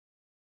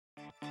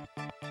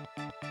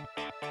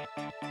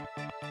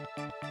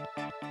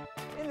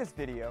this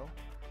video,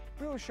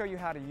 we will show you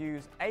how to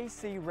use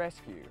AC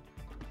Rescue,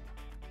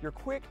 your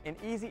quick and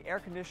easy air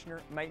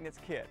conditioner maintenance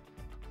kit.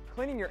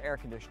 Cleaning your air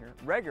conditioner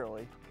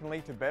regularly can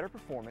lead to better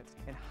performance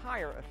and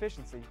higher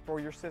efficiency for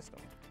your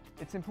system.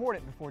 It's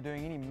important before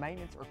doing any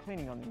maintenance or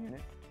cleaning on the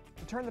unit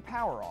to turn the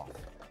power off.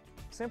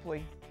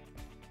 Simply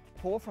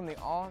pull from the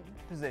on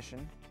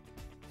position,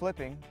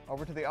 flipping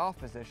over to the off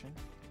position,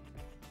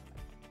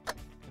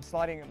 and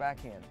sliding it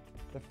back in.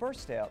 The first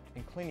step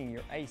in cleaning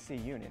your AC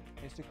unit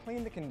is to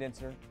clean the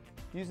condenser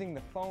using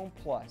the Foam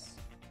Plus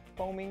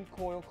foaming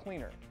coil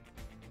cleaner.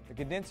 The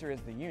condenser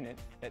is the unit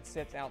that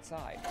sits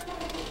outside.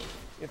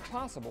 If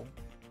possible,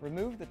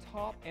 remove the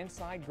top and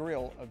side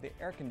grill of the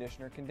air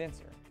conditioner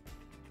condenser.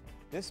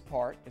 This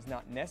part is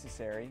not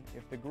necessary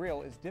if the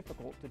grill is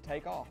difficult to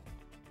take off,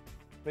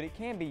 but it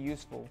can be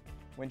useful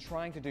when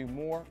trying to do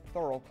more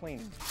thorough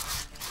cleaning.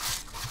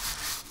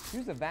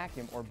 Use a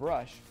vacuum or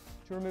brush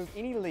to remove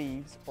any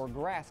leaves or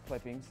grass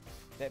clippings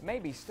that may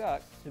be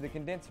stuck to the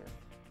condenser.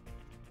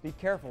 Be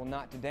careful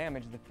not to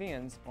damage the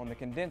fins on the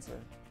condenser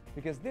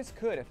because this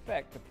could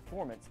affect the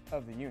performance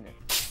of the unit.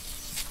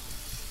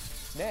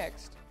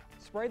 Next,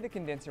 spray the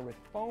condenser with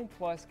Foam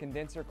Plus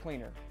condenser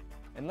cleaner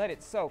and let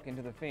it soak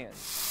into the fins.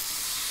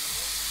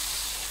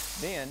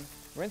 Then,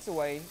 rinse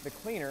away the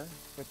cleaner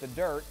with the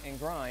dirt and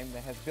grime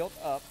that has built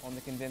up on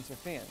the condenser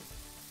fins.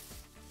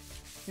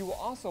 You will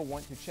also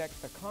want to check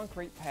the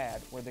concrete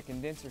pad where the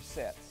condenser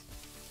sits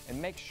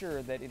and make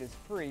sure that it is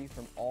free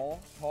from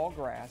all tall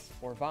grass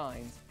or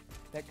vines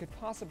that could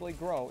possibly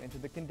grow into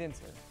the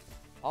condenser.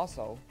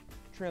 Also,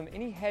 trim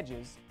any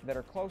hedges that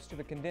are close to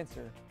the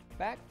condenser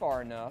back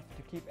far enough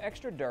to keep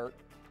extra dirt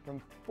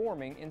from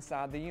forming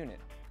inside the unit.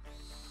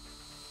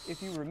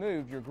 If you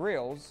remove your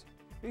grills,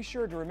 be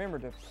sure to remember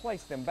to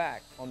place them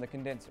back on the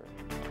condenser.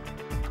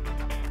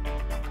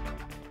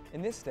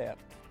 In this step,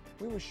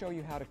 we will show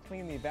you how to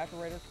clean the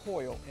evaporator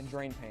coil and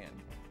drain pan.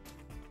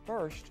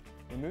 First,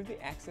 remove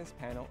the access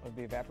panel of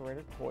the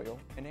evaporator coil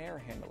and air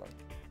handler.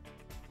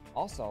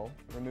 Also,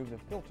 remove the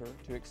filter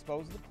to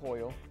expose the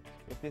coil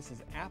if this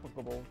is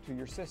applicable to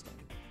your system.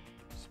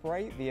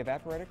 Spray the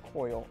evaporator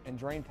coil and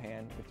drain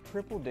pan with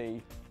Triple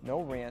D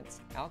No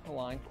Rinse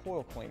Alkaline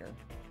Coil Cleaner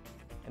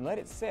and let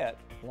it set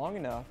long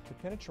enough to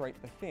penetrate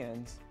the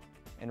fins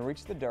and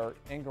reach the dirt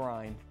and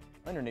grime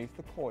underneath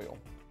the coil.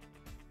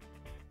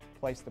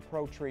 Place the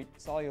ProTreat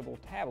soluble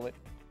tablet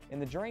in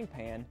the drain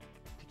pan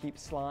to keep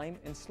slime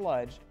and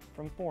sludge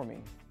from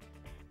forming.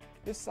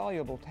 This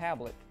soluble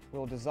tablet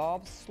will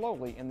dissolve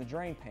slowly in the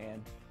drain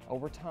pan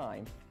over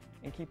time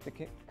and keep the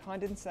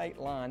condensate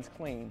lines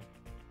clean,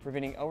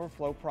 preventing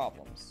overflow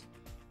problems.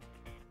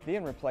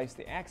 Then replace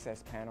the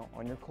access panel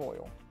on your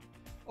coil.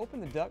 Open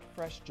the Duct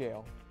Fresh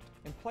gel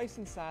and place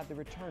inside the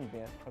return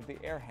vent of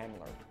the air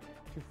handler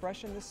to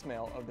freshen the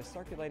smell of the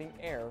circulating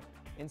air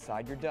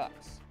inside your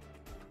ducts.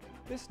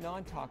 This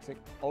non-toxic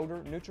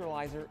odor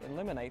neutralizer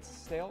eliminates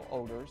stale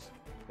odors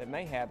that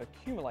may have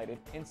accumulated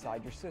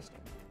inside your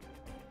system.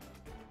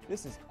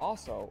 This is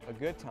also a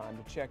good time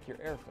to check your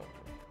air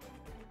filter.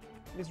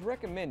 It is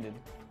recommended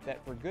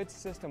that for good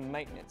system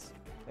maintenance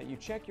that you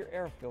check your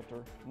air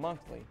filter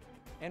monthly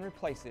and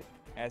replace it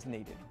as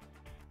needed.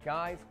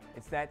 Guys,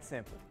 it's that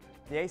simple.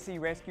 The AC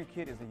Rescue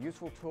Kit is a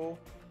useful tool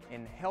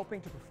in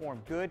helping to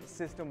perform good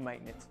system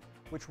maintenance,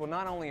 which will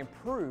not only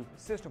improve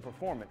system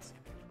performance,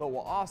 but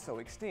will also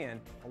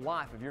extend the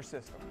life of your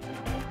system.